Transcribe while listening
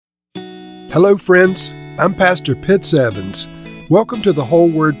Hello, friends. I'm Pastor Pitts Evans. Welcome to the Whole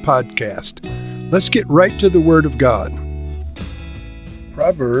Word Podcast. Let's get right to the Word of God.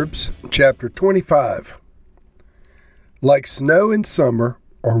 Proverbs chapter 25. Like snow in summer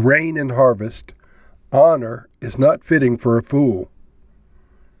or rain in harvest, honor is not fitting for a fool.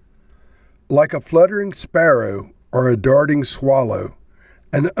 Like a fluttering sparrow or a darting swallow,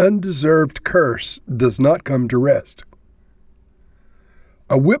 an undeserved curse does not come to rest.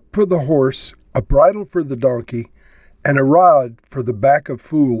 A whip for the horse, a bridle for the donkey, and a rod for the back of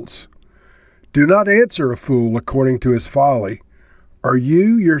fools. Do not answer a fool according to his folly, or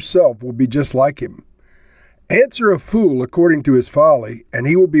you yourself will be just like him. Answer a fool according to his folly, and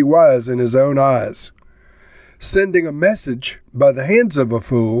he will be wise in his own eyes. Sending a message by the hands of a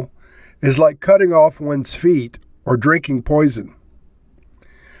fool is like cutting off one's feet or drinking poison.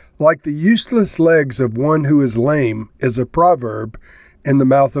 Like the useless legs of one who is lame is a proverb in the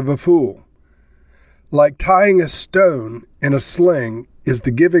mouth of a fool. Like tying a stone in a sling is the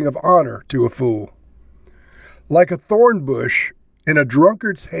giving of honor to a fool. Like a thorn bush in a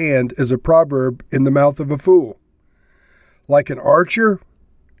drunkard's hand is a proverb in the mouth of a fool. Like an archer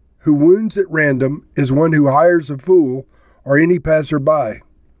who wounds at random is one who hires a fool or any passerby.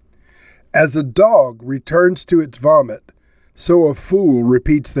 As a dog returns to its vomit, so a fool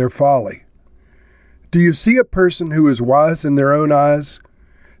repeats their folly. Do you see a person who is wise in their own eyes?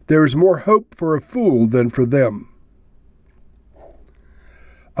 There is more hope for a fool than for them.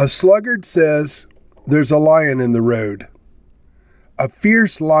 A sluggard says, "There's a lion in the road," a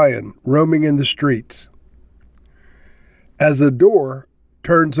fierce lion roaming in the streets. As a door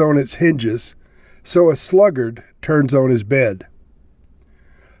turns on its hinges, so a sluggard turns on his bed.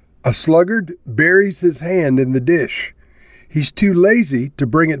 A sluggard buries his hand in the dish. He's too lazy to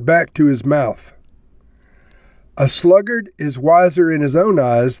bring it back to his mouth. A sluggard is wiser in his own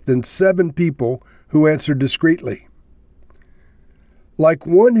eyes than 7 people who answer discreetly. Like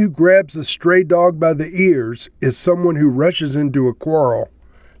one who grabs a stray dog by the ears is someone who rushes into a quarrel,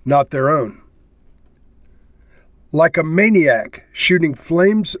 not their own. Like a maniac shooting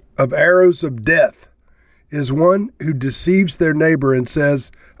flames of arrows of death is one who deceives their neighbor and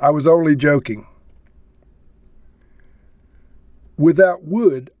says, "I was only joking." Without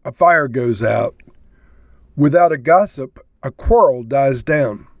wood, a fire goes out. Without a gossip, a quarrel dies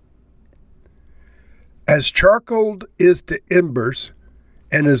down. As charcoal is to embers,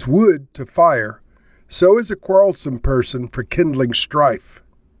 and as wood to fire, so is a quarrelsome person for kindling strife.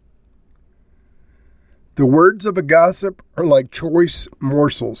 The words of a gossip are like choice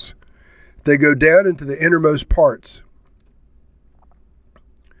morsels. They go down into the innermost parts.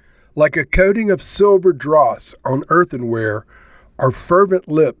 Like a coating of silver dross on earthenware are fervent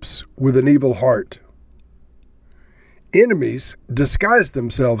lips with an evil heart. Enemies disguise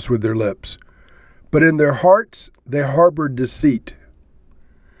themselves with their lips, but in their hearts they harbor deceit.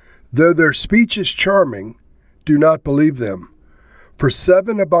 Though their speech is charming, do not believe them, for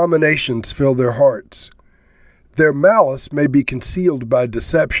 7 abominations fill their hearts. Their malice may be concealed by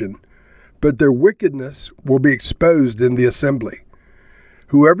deception, but their wickedness will be exposed in the assembly.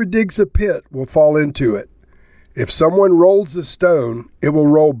 Whoever digs a pit will fall into it. If someone rolls a stone, it will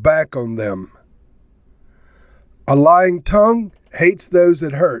roll back on them. A lying tongue hates those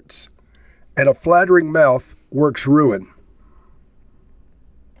it hurts, and a flattering mouth works ruin.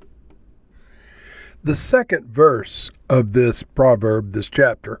 The second verse of this proverb, this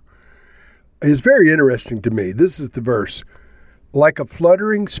chapter, is very interesting to me. This is the verse. Like a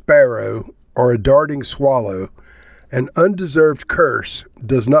fluttering sparrow or a darting swallow, an undeserved curse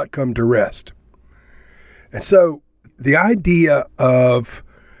does not come to rest. And so the idea of,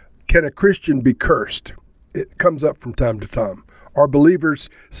 can a Christian be cursed? It comes up from time to time. Are believers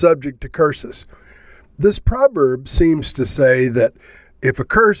subject to curses? This proverb seems to say that if a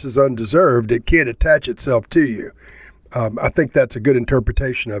curse is undeserved, it can't attach itself to you. I think that's a good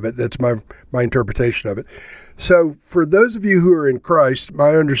interpretation of it. That's my interpretation of it. So for those of you who are in Christ,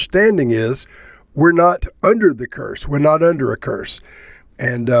 my understanding is we're not under the curse. We're not under a curse.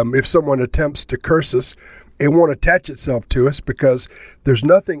 And if someone attempts to curse us, it won't attach itself to us because there's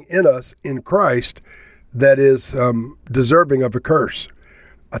nothing in us in Christ that is deserving of a curse.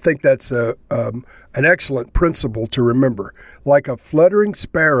 I think that's an excellent principle to remember. Like a fluttering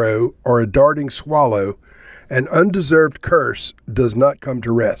sparrow or a darting swallow, an undeserved curse does not come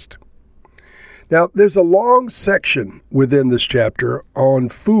to rest. Now, there's a long section within this chapter on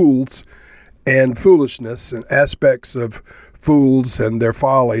fools and foolishness and aspects of fools and their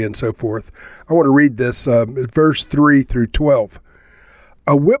folly and so forth. I want to read this, verse 3 through 12.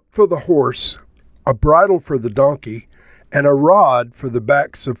 A whip for the horse, a bridle for the donkey, and a rod for the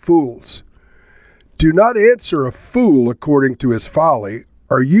backs of fools. Do not answer a fool according to his folly,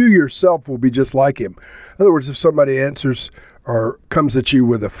 or you yourself will be just like him. In other words, if somebody answers or comes at you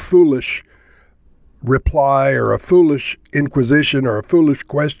with a foolish reply or a foolish inquisition or a foolish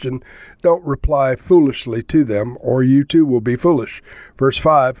question, don't reply foolishly to them, or you too will be foolish. Verse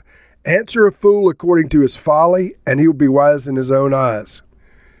 5, answer a fool according to his folly, and he will be wise in his own eyes.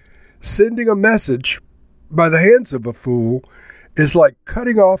 Sending a message by the hands of a fool is like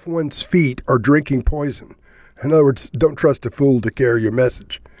cutting off one's feet or drinking poison. In other words, don't trust a fool to carry your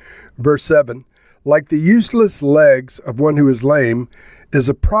message. Verse 7, like the useless legs of one who is lame is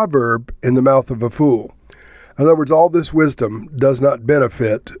a proverb in the mouth of a fool. In other words, all this wisdom does not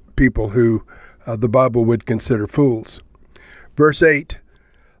benefit people who the Bible would consider fools. Verse 8,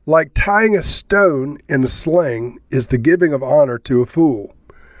 like tying a stone in a sling is the giving of honor to a fool.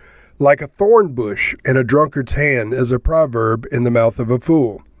 Like a thorn bush in a drunkard's hand is a proverb in the mouth of a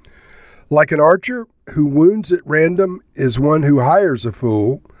fool. Like an archer who wounds at random is one who hires a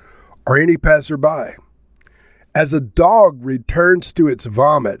fool or any passerby. As a dog returns to its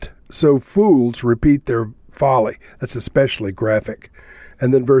vomit, so fools repeat their folly. That's especially graphic.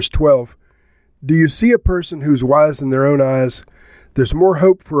 And then verse 12, do you see a person who's wise in their own eyes? There's more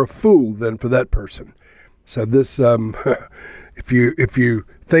hope for a fool than for that person. So this, if you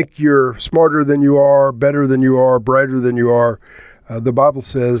think you're smarter than you are, better than you are, brighter than you are, the Bible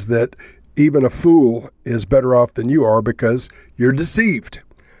says that even a fool is better off than you are because you're deceived.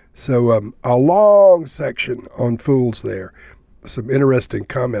 So a long section on fools there. Some interesting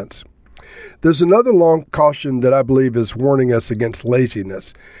comments. There's another long caution that I believe is warning us against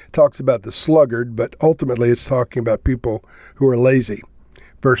laziness. It talks about the sluggard, but ultimately it's talking about people who are lazy.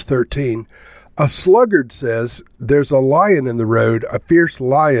 Verse 13, a sluggard says, there's a lion in the road, a fierce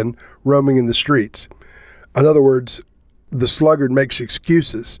lion roaming in the streets. In other words, the sluggard makes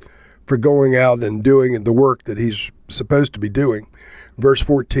excuses for going out and doing the work that he's supposed to be doing. Verse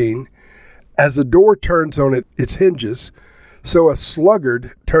 14, as a door turns on its hinges, so a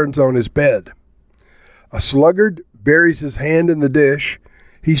sluggard turns on his bed. A sluggard buries his hand in the dish.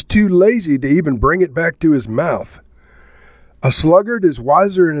 He's too lazy to even bring it back to his mouth. A sluggard is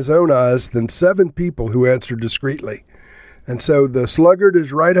wiser in his own eyes than 7 people who answer discreetly. And so the sluggard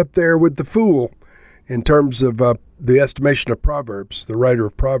is right up there with the fool in terms of the estimation of Proverbs, the writer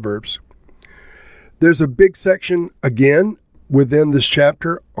of Proverbs. There's a big section, again, within this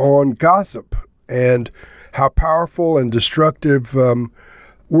chapter on gossip and how powerful and destructive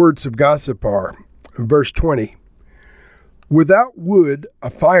words of gossip are. Verse 20, without wood, a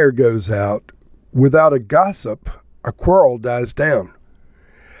fire goes out. Without a gossip, a quarrel dies down.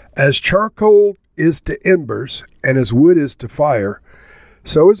 As charcoal is to embers and as wood is to fire,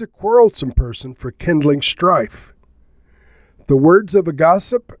 so is a quarrelsome person for kindling strife. The words of a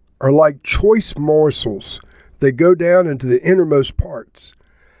gossip are like choice morsels. They go down into the innermost parts.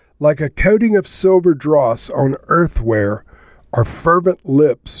 Like a coating of silver dross on earthenware are fervent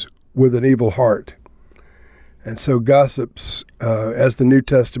lips with an evil heart. And so gossips, as the New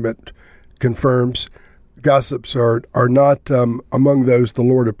Testament confirms, gossips are not among those the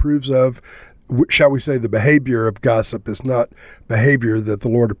Lord approves of. Shall we say the behavior of gossip is not behavior that the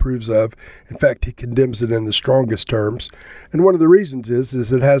Lord approves of. In fact, he condemns it in the strongest terms. And one of the reasons is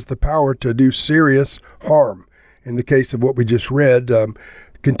it has the power to do serious harm. In the case of what we just read,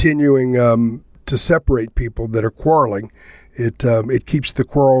 continuing to separate people that are quarreling, it keeps the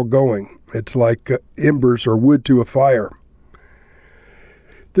quarrel going. It's like embers or wood to a fire.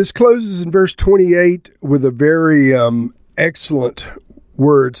 This closes in verse 28 with a very excellent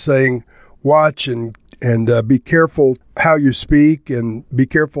word saying, watch and be careful how you speak and be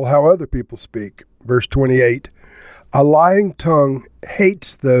careful how other people speak. Verse 28, a lying tongue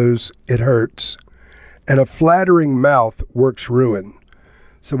hates those it hurts, and a flattering mouth works ruin.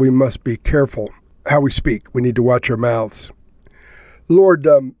 So we must be careful how we speak. We need to watch our mouths. Lord,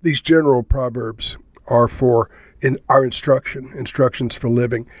 these general proverbs are for our instructions for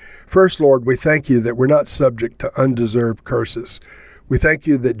living. First, Lord, we thank you that we're not subject to undeserved curses. We thank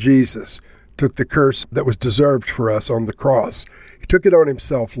you that Jesus took the curse that was deserved for us on the cross. He took it on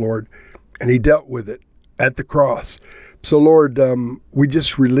himself, Lord, and he dealt with it at the cross. So, Lord, we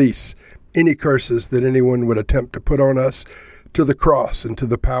just release any curses that anyone would attempt to put on us to the cross and to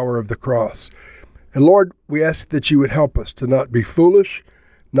the power of the cross. And Lord, we ask that you would help us to not be foolish,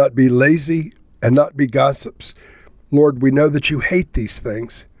 not be lazy, and not be gossips. Lord, we know that you hate these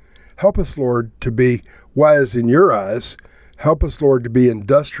things. Help us, Lord, to be wise in your eyes. Help us, Lord, to be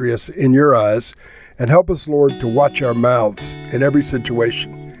industrious in your eyes. And help us, Lord, to watch our mouths in every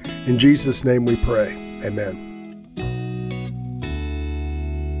situation. In Jesus' name we pray. Amen.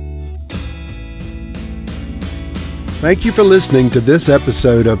 Thank you for listening to this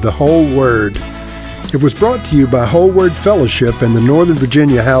episode of The Whole Word. It was brought to you by Whole Word Fellowship and the Northern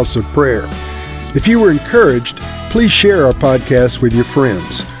Virginia House of Prayer. If you were encouraged, please share our podcast with your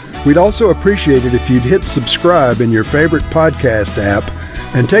friends. We'd also appreciate it if you'd hit subscribe in your favorite podcast app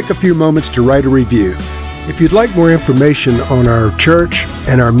and take a few moments to write a review. If you'd like more information on our church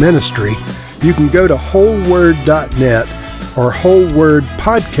and our ministry, you can go to wholeword.net or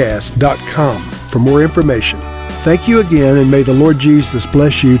wholewordpodcast.com for more information. Thank you again, and may the Lord Jesus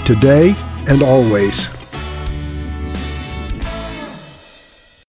bless you today and always.